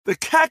The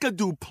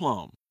Kakadu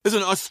plum is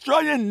an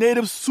Australian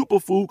native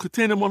superfood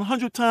containing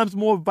 100 times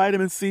more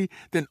vitamin C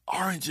than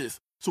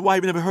oranges. So why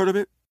have you never heard of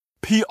it?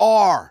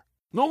 PR.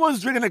 No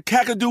one's drinking a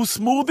Kakadu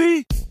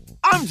smoothie?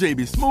 I'm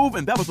JB Smoove,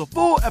 and that was a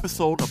full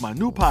episode of my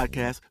new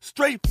podcast,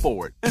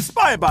 Straightforward,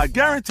 inspired by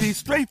guaranteed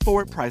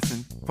straightforward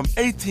pricing from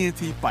AT&T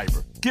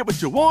Fiber. Get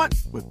what you want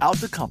without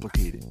the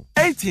complicated.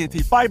 AT&T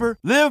Fiber,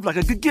 live like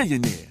a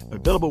gigillionaire.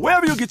 Available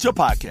wherever you get your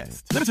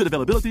podcasts. Limited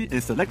availability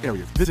in select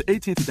areas. Visit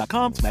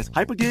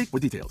AT&T.com/hypergig for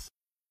details.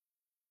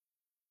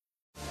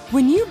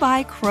 When you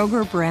buy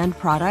Kroger brand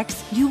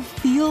products, you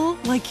feel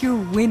like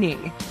you're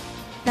winning.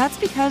 That's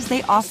because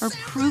they offer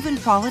proven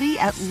quality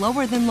at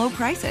lower than low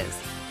prices.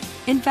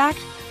 In fact,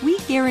 we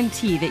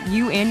guarantee that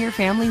you and your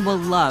family will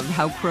love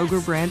how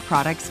Kroger brand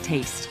products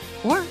taste,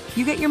 or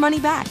you get your money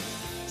back.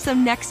 So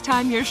next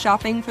time you're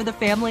shopping for the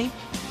family,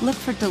 look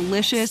for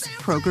delicious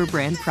Kroger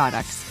brand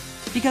products,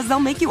 because they'll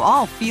make you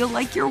all feel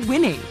like you're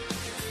winning.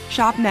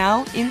 Shop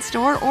now,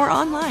 in-store, or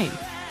online.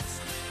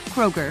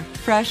 Kroger,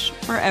 fresh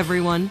for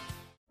everyone.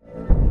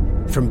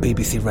 From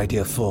BBC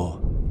Radio 4,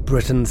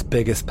 Britain's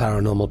biggest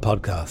paranormal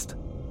podcast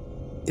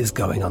is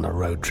going on a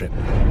road trip.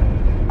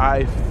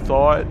 I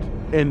thought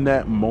in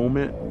that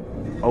moment,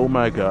 oh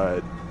my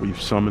God,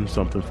 we've summoned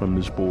something from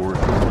this board.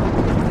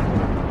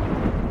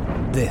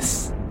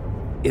 This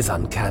is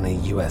Uncanny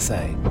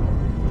USA.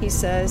 He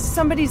says,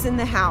 somebody's in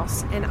the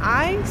house, and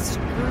I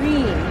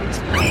screamed.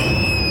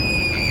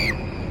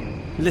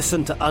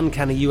 Listen to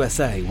Uncanny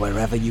USA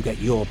wherever you get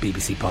your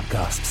BBC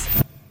podcasts,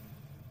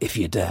 if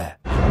you dare.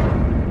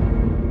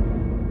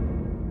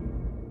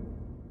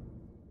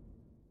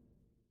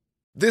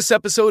 This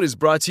episode is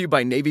brought to you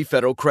by Navy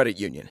Federal Credit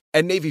Union.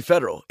 At Navy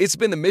Federal, it's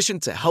been the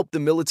mission to help the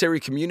military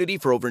community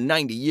for over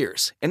 90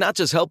 years. And not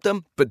just help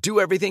them, but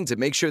do everything to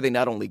make sure they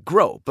not only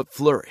grow, but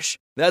flourish.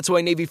 That's why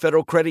Navy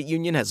Federal Credit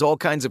Union has all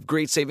kinds of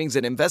great savings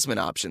and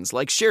investment options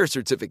like share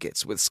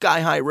certificates with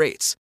sky-high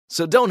rates.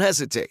 So don't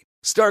hesitate.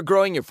 Start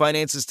growing your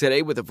finances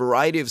today with a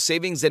variety of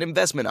savings and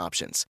investment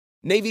options.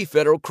 Navy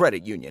Federal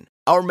Credit Union.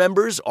 Our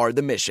members are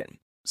the mission.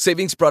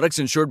 Savings products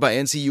insured by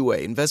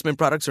NCUA. Investment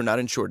products are not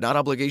insured, not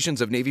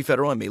obligations of Navy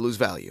Federal and may lose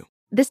value.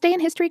 This Day in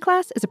History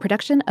class is a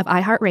production of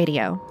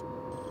iHeartRadio.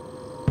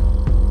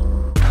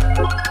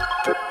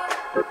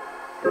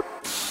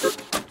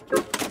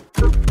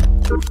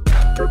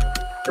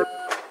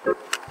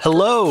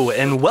 Hello,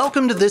 and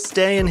welcome to This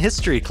Day in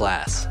History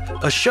class,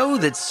 a show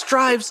that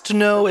strives to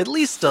know at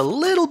least a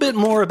little bit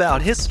more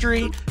about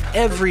history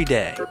every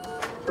day.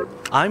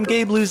 I'm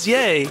Gabe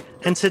Luzier,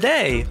 and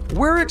today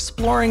we're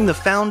exploring the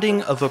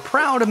founding of a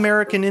proud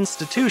American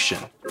institution,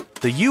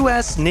 the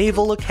U.S.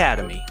 Naval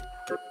Academy.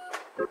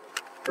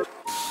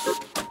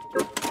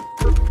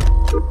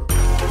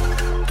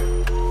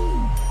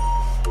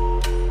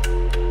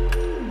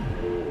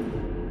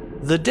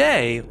 The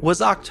day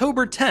was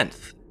October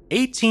 10th,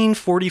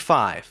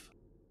 1845.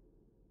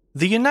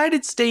 The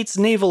United States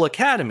Naval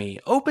Academy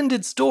opened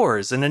its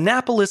doors in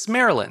Annapolis,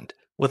 Maryland,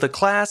 with a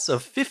class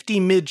of 50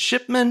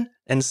 midshipmen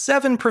and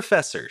 7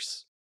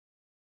 professors.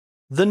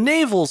 The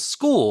Naval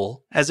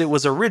School, as it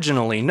was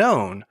originally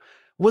known,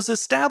 was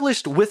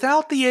established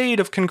without the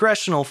aid of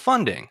congressional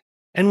funding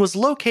and was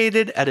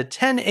located at a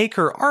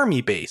 10-acre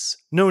Army base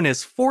known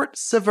as Fort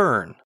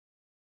Severn.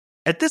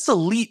 At this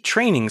elite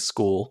training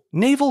school,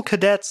 naval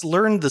cadets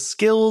learned the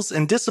skills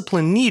and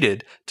discipline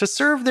needed to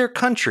serve their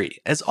country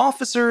as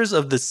officers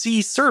of the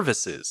sea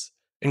services,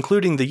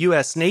 including the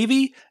U.S.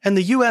 Navy and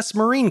the U.S.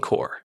 Marine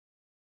Corps.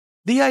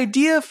 The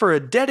idea for a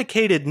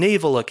dedicated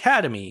naval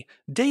academy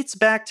dates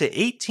back to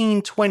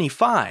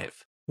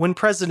 1825, when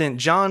President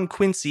John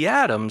Quincy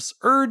Adams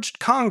urged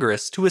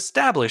Congress to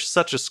establish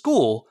such a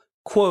school,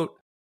 quote,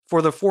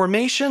 for the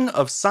formation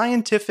of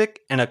scientific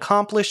and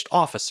accomplished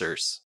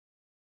officers.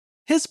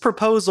 His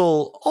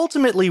proposal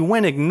ultimately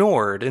went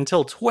ignored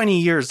until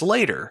 20 years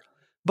later,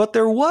 but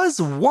there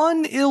was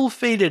one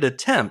ill-fated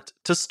attempt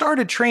to start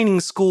a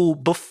training school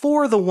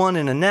before the one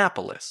in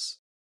Annapolis.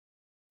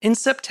 In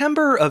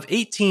September of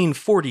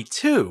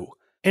 1842,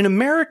 an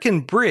American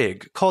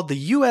brig called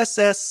the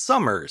USS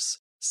Somers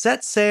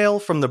set sail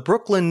from the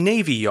Brooklyn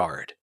Navy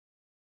Yard.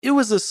 It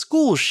was a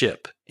school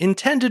ship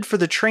intended for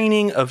the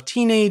training of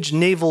teenage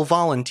naval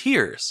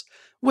volunteers,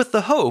 with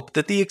the hope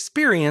that the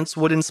experience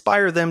would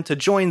inspire them to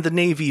join the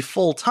Navy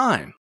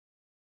full-time.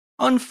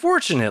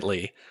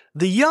 Unfortunately,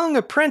 the young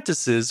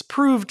apprentices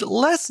proved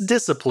less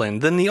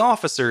disciplined than the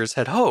officers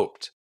had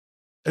hoped.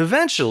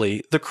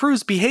 Eventually, the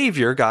crew's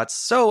behavior got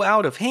so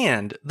out of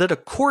hand that a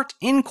court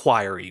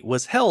inquiry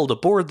was held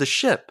aboard the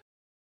ship.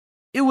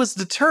 It was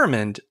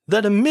determined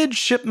that a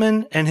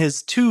midshipman and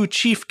his 2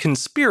 chief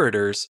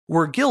conspirators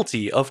were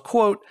guilty of,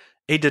 quote,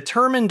 a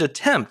determined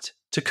attempt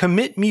to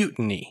commit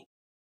mutiny.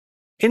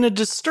 In a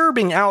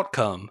disturbing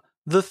outcome,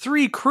 the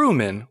 3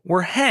 crewmen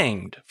were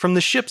hanged from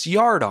the ship's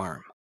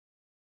yardarm.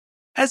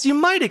 As you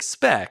might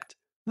expect,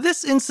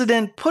 this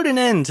incident put an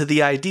end to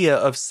the idea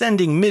of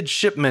sending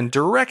midshipmen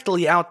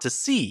directly out to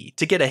sea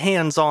to get a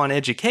hands-on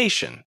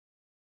education.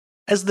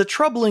 As the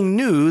troubling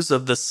news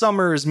of the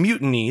Somers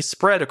mutiny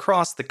spread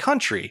across the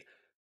country,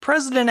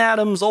 President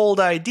Adams' old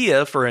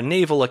idea for a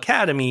naval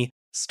academy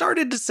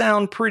started to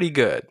sound pretty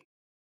good.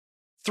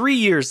 3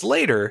 years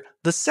later,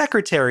 the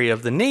Secretary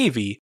of the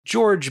Navy,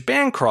 George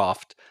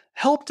Bancroft,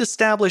 helped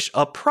establish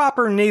a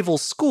proper naval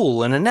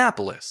school in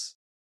Annapolis.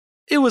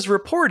 It was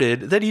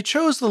reported that he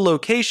chose the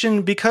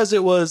location because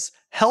it was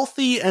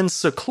healthy and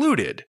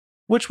secluded,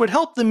 which would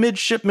help the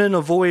midshipmen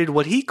avoid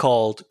what he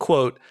called,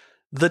 quote,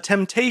 the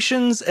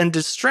temptations and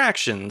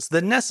distractions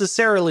that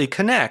necessarily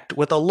connect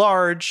with a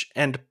large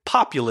and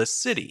populous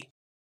city.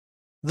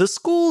 The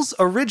school's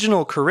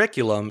original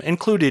curriculum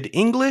included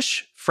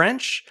English,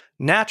 French,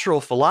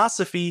 natural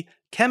philosophy,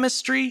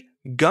 chemistry,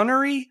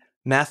 gunnery,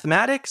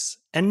 mathematics,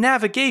 and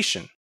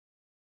navigation.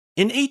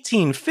 In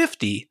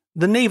 1850,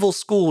 the naval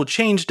school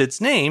changed its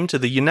name to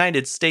the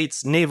United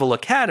States Naval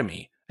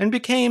Academy and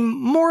became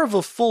more of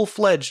a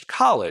full-fledged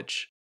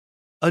college.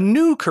 A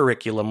new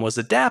curriculum was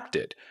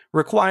adapted,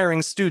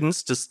 requiring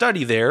students to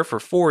study there for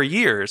 4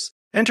 years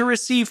and to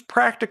receive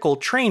practical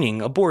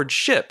training aboard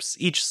ships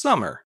each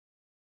summer.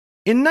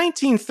 In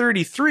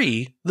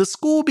 1933, the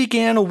school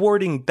began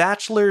awarding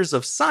Bachelors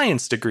of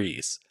Science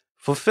degrees,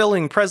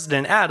 fulfilling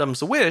President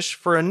Adams' wish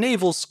for a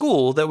naval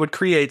school that would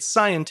create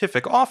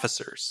scientific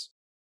officers.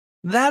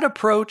 That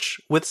approach,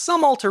 with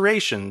some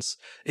alterations,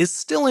 is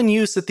still in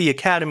use at the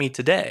Academy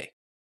today.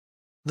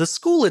 The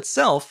school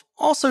itself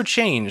also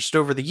changed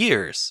over the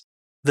years.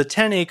 The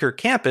 10-acre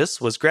campus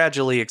was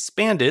gradually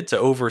expanded to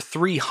over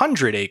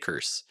 300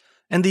 acres,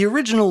 and the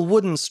original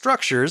wooden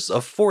structures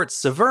of Fort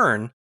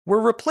Severn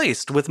were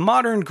replaced with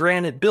modern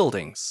granite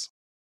buildings.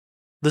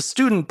 The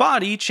student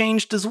body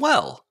changed as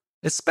well,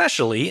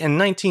 especially in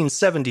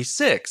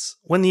 1976,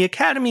 when the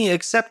Academy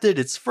accepted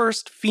its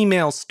first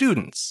female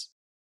students.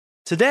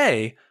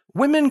 Today,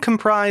 women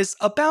comprise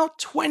about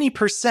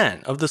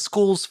 20% of the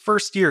school's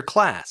first-year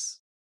class.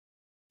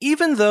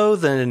 Even though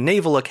the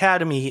Naval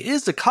Academy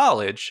is a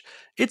college,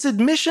 its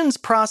admissions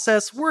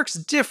process works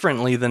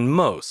differently than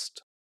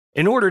most.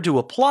 In order to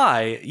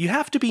apply, you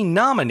have to be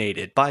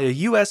nominated by a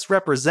U.S.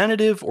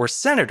 representative or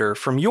senator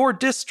from your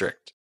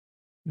district.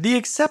 The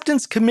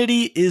acceptance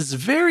committee is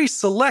very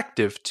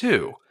selective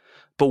too,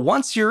 but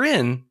once you're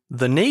in,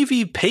 the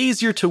Navy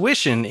pays your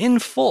tuition in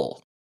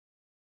full.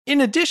 In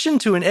addition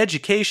to an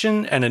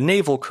education and a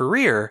naval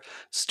career,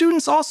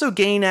 students also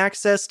gain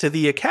access to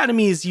the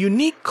Academy's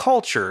unique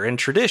culture and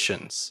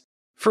traditions.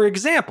 For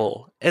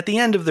example, at the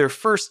end of their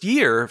first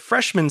year,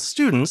 freshman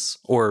students,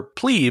 or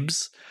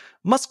plebes,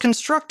 must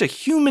construct a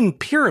human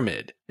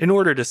pyramid in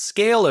order to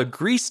scale a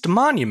greased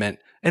monument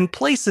and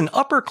place an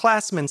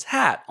upperclassman's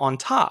hat on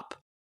top.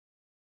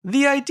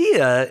 The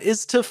idea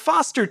is to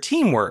foster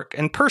teamwork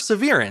and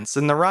perseverance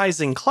in the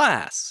rising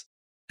class,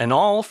 and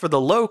all for the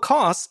low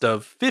cost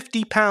of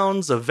 50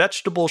 pounds of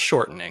vegetable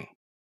shortening.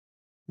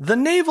 The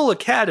Naval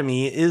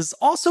Academy is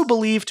also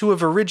believed to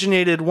have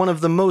originated one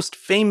of the most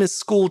famous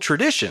school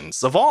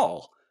traditions of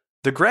all,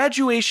 the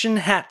graduation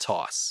hat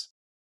toss.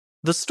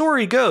 The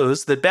story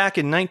goes that back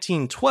in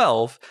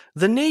 1912,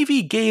 the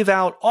Navy gave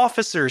out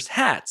officers'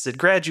 hats at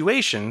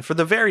graduation for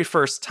the very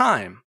first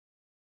time.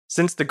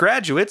 Since the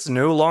graduates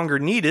no longer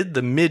needed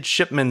the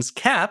midshipmen's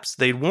caps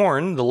they'd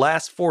worn the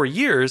last 4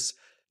 years,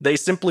 they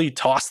simply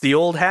tossed the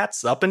old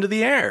hats up into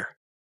the air.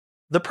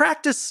 The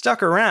practice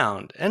stuck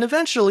around, and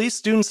eventually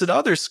students at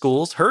other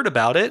schools heard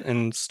about it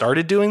and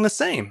started doing the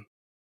same.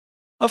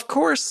 Of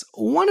course,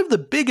 one of the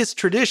biggest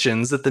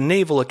traditions at the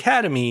Naval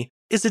Academy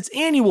is its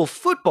annual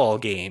football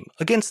game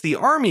against the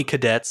Army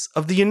cadets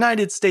of the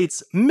United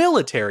States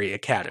Military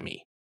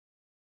Academy.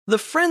 The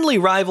friendly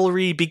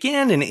rivalry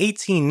began in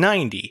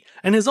 1890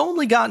 and has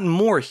only gotten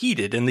more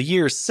heated in the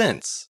years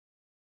since.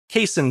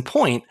 Case in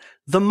point,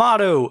 the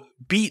motto,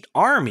 "Beat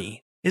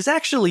Army," is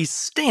actually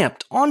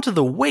stamped onto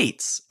the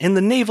weights in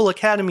the Naval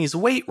Academy's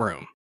weight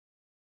room.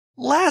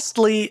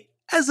 Lastly,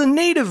 as a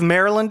native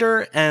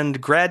Marylander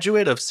and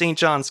graduate of St.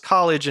 John's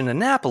College in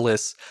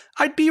Annapolis,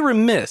 I'd be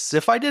remiss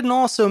if I didn't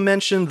also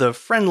mention the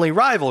friendly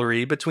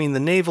rivalry between the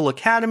Naval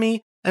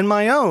Academy and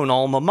my own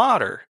alma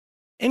mater.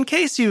 In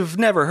case you've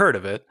never heard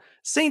of it,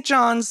 St.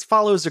 John's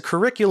follows a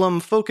curriculum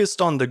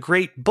focused on the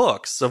great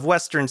books of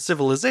Western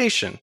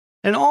civilization,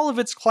 and all of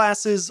its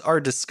classes are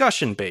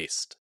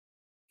discussion-based.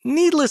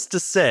 Needless to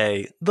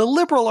say, the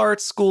liberal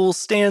arts school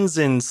stands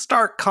in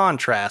stark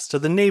contrast to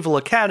the Naval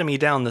Academy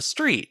down the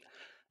street,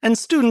 and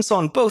students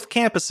on both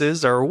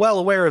campuses are well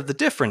aware of the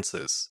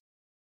differences.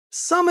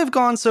 Some have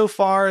gone so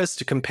far as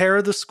to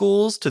compare the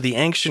schools to the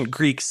ancient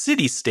Greek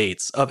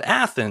city-states of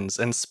Athens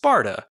and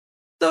Sparta,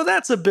 though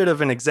that's a bit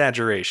of an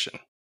exaggeration.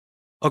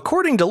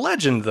 According to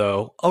legend,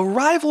 though, a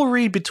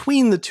rivalry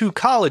between the two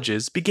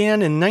colleges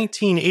began in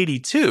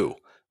 1982,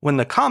 when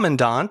the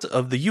commandant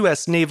of the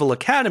U.S. Naval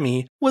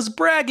Academy was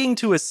bragging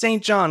to a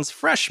St. John's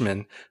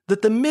freshman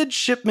that the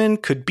midshipmen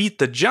could beat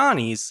the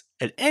Johnnies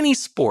at any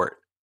sport,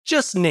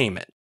 just name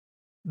it.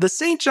 The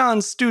St.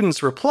 John's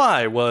student's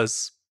reply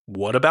was,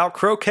 "What about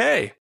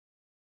croquet?"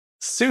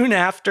 Soon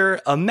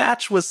after, a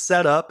match was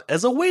set up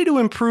as a way to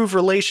improve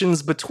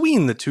relations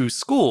between the two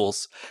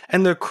schools,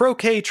 and the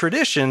croquet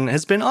tradition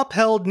has been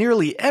upheld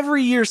nearly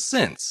every year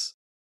since.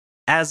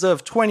 As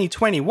of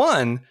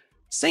 2021,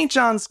 St.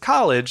 John's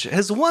College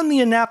has won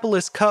the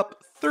Annapolis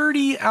Cup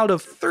 30 out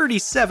of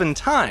 37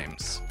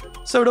 times.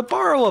 So to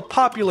borrow a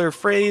popular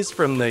phrase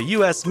from the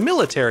U.S.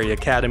 Military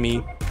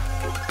Academy,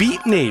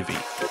 beat Navy.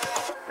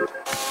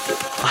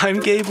 I'm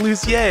Gabe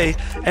Luzier,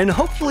 and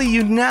hopefully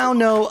you now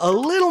know a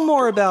little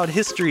more about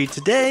history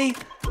today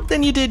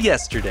than you did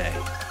yesterday.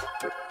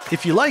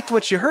 If you liked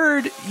what you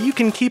heard, you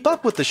can keep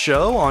up with the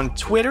show on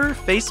Twitter,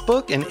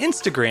 Facebook, and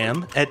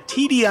Instagram at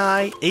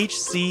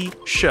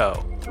TDIHC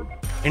Show.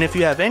 And if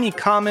you have any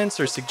comments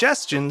or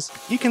suggestions,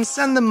 you can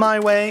send them my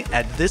way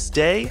at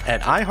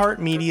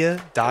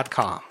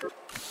thisday@iheartmedia.com.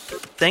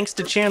 Thanks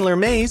to Chandler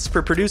Mays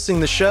for producing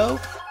the show,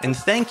 and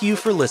thank you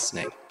for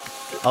listening.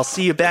 I'll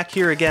see you back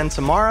here again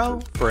tomorrow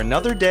for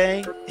another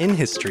day in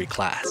history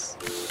class.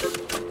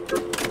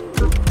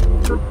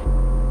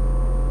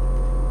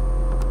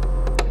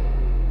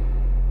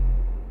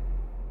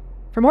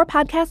 For more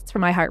podcasts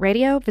from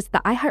iHeartRadio, visit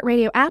the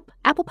iHeartRadio app,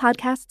 Apple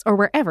Podcasts, or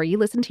wherever you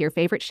listen to your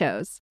favorite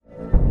shows.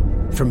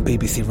 From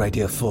BBC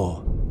Radio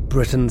 4,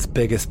 Britain's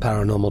biggest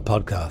paranormal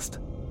podcast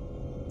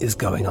is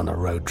going on a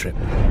road trip.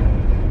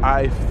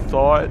 I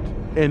thought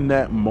in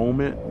that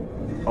moment,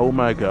 oh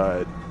my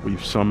God,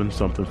 we've summoned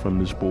something from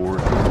this board.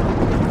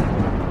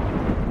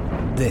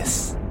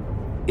 This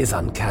is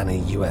Uncanny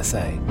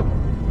USA.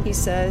 He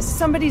says,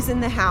 somebody's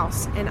in the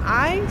house, and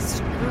I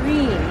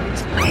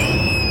screamed.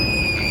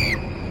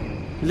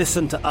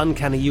 Listen to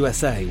Uncanny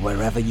USA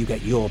wherever you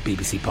get your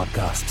BBC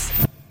podcasts,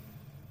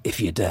 if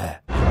you dare.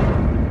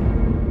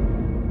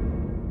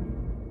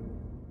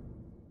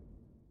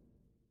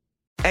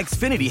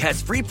 Xfinity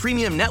has free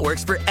premium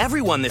networks for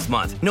everyone this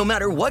month, no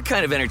matter what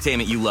kind of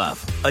entertainment you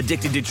love.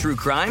 Addicted to true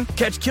crime?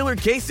 Catch killer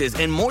cases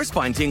and more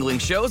spine-tingling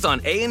shows on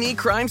A&E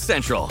Crime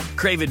Central.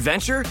 Crave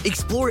adventure?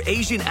 Explore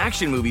Asian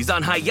action movies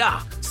on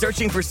Hi-YAH.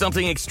 Searching for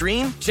something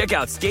extreme? Check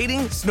out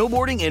skating,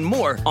 snowboarding, and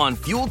more on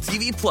Fuel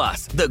TV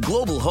Plus, the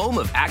global home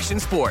of action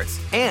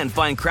sports. And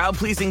find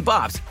crowd-pleasing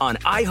bops on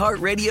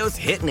iHeartRadio's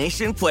Hit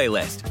Nation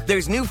playlist.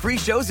 There's new free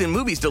shows and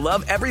movies to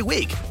love every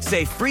week.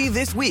 Say free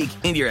this week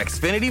in your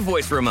Xfinity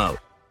voice remote.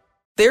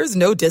 There's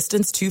no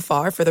distance too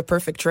far for the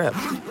perfect trip.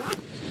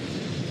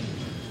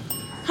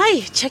 Hi,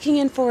 checking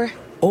in for...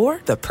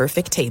 Or the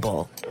perfect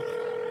table.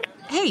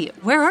 Hey,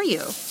 where are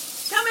you?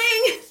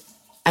 Coming!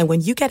 And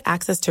when you get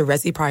access to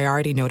Resi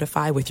Priority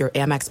Notify with your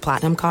Amex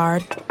Platinum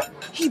card...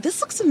 Hey,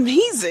 this looks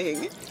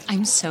amazing.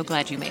 I'm so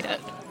glad you made it.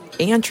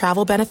 And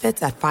travel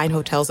benefits at fine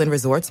hotels and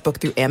resorts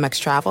booked through Amex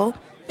Travel,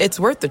 it's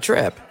worth the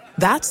trip.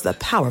 That's the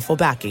powerful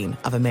backing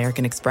of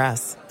American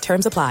Express.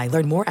 Terms apply.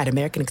 Learn more at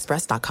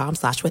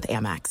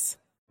americanexpress.com/withAmex.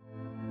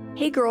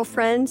 Hey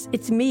girlfriends,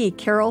 it's me,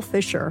 Carol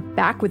Fisher,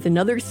 back with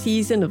another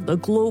season of the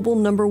global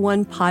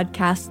 #1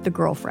 podcast, The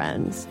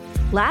Girlfriends.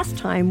 Last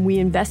time, we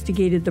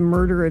investigated the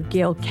murder of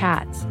Gail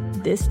Katz.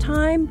 This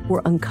time,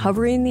 we're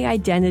uncovering the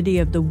identity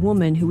of the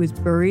woman who was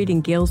buried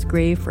in Gail's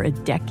grave for a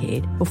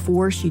decade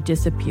before she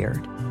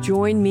disappeared.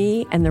 Join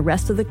me and the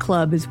rest of the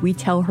club as we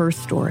tell her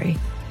story.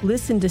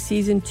 Listen to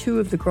Season 2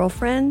 of The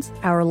Girlfriends,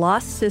 Our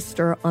Lost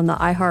Sister on the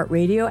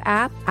iHeartRadio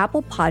app,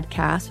 Apple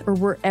Podcasts, or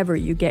wherever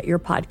you get your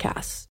podcasts.